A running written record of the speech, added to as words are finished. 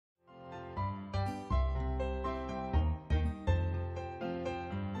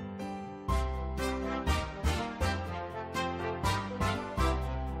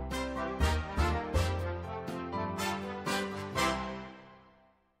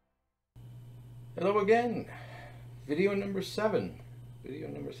Hello again. Video number 7. Video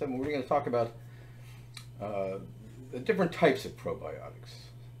number 7. We're going to talk about the different types of probiotics.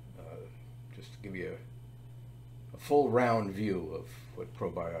 Just to give you a full round view of what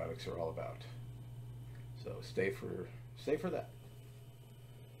probiotics are all about. So stay for that.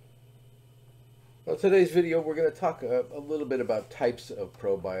 Well, today's video we're going to talk a little bit about types of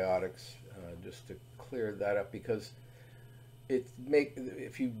probiotics, just to clear that up, because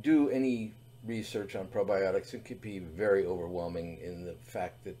if you do any research on probiotics, it could be very overwhelming in the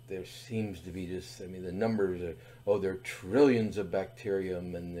fact that there seems to be just, the numbers are, there are trillions of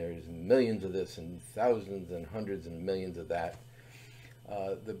bacterium and there's millions of this and thousands and hundreds and millions of that.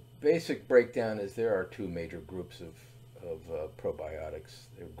 The basic breakdown is there are two major groups of probiotics.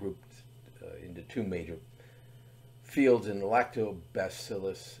 They're grouped into two major fields, and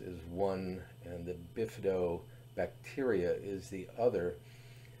lactobacillus is one and the bifidobacteria is the other.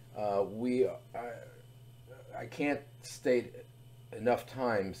 I can't state enough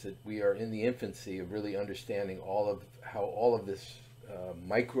times that we are in the infancy of really understanding how all of this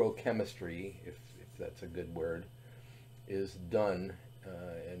microchemistry, if that's a good word, is done,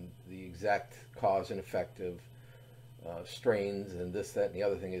 and the exact cause and effect of strains and this, that, and the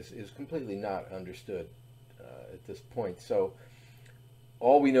other thing is completely not understood at this point. So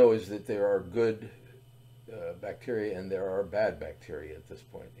all we know is that there are good bacteria and there are bad bacteria at this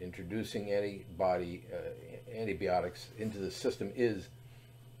point. Introducing antibiotics into the system is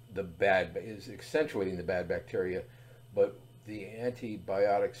accentuating the bad bacteria, but the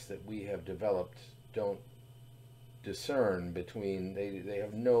antibiotics that we have developed don't discern between, they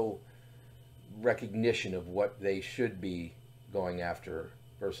have no recognition of what they should be going after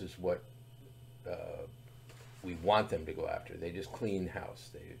versus what we want them to go after. They just clean house.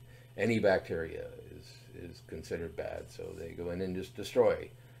 Any bacteria is considered bad, so they go in and just destroy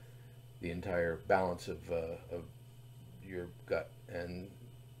the entire balance of your gut, and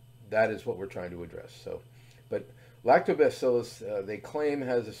that is what we're trying to address. So, but lactobacillus, they claim,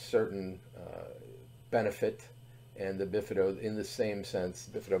 has a certain benefit, and the bifido, in the same sense,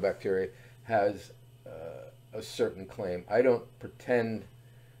 bifidobacteria has a certain claim. I don't pretend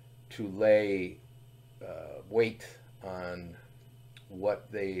to lay weight on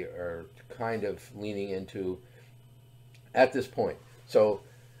what they are kind of leaning into at this point. So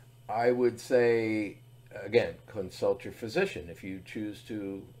I would say, again, consult your physician if you choose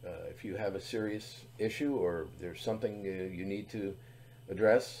to, if you have a serious issue or there's something you need to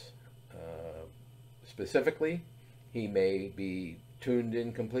address specifically. He may be tuned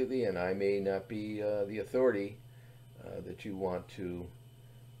in completely, and I may not be the authority that you want to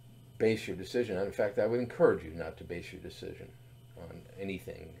base your decision on. In fact, I would encourage you not to base your decision on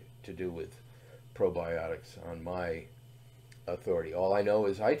anything to do with probiotics on my authority. All I know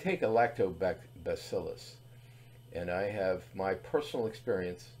is I take a lactobacillus, and I have, my personal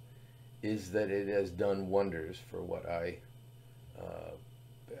experience is that it has done wonders for what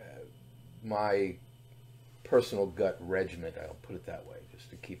my personal gut regimen, I'll put it that way,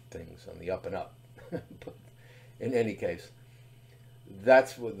 just to keep things on the up and up. But in any case,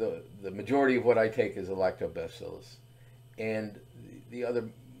 that's what the majority of what I take is a lactobacillus. And the other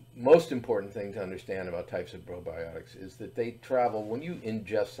most important thing to understand about types of probiotics is that they travel, when you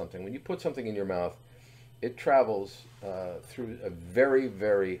ingest something, when you put something in your mouth, it travels through a very,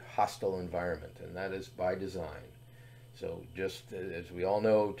 very hostile environment, and that is by design. So just as we all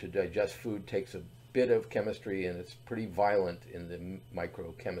know, to digest food takes a bit of chemistry, and it's pretty violent in the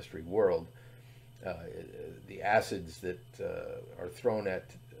microchemistry world. The acids that are thrown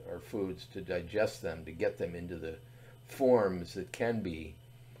at our foods to digest them, to get them into the forms that can be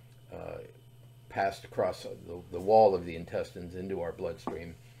passed across the wall of the intestines into our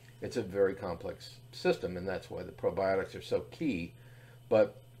bloodstream. It's a very complex system, and that's why the probiotics are so key.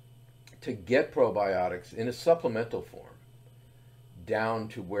 But to get probiotics in a supplemental form down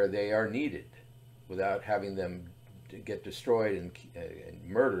to where they are needed without having them to get destroyed and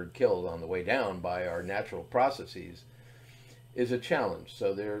murdered, killed on the way down by our natural processes is a challenge.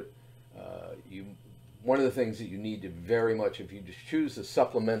 So one of the things that you need to very much, if you just choose the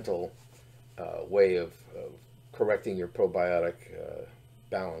supplemental way of correcting your probiotic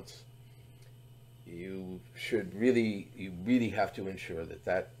balance, you really have to ensure that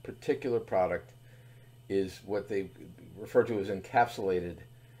that particular product is what they refer to as encapsulated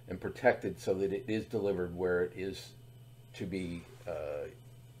and protected, so that it is delivered where it is to be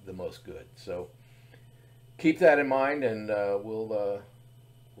the most good. So keep that in mind, and we'll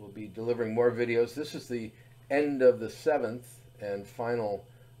be delivering more videos. This is the end of the 7th and final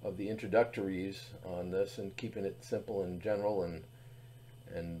of the introductories on this, and keeping it simple and general, and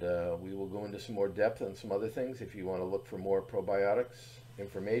And we will go into some more depth on some other things. If you want to look for more probiotics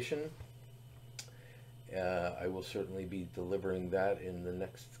information, I will certainly be delivering that in the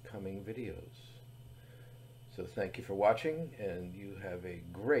next coming videos. So thank you for watching, and you have a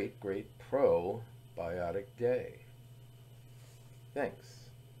great, great probiotic day. Thanks.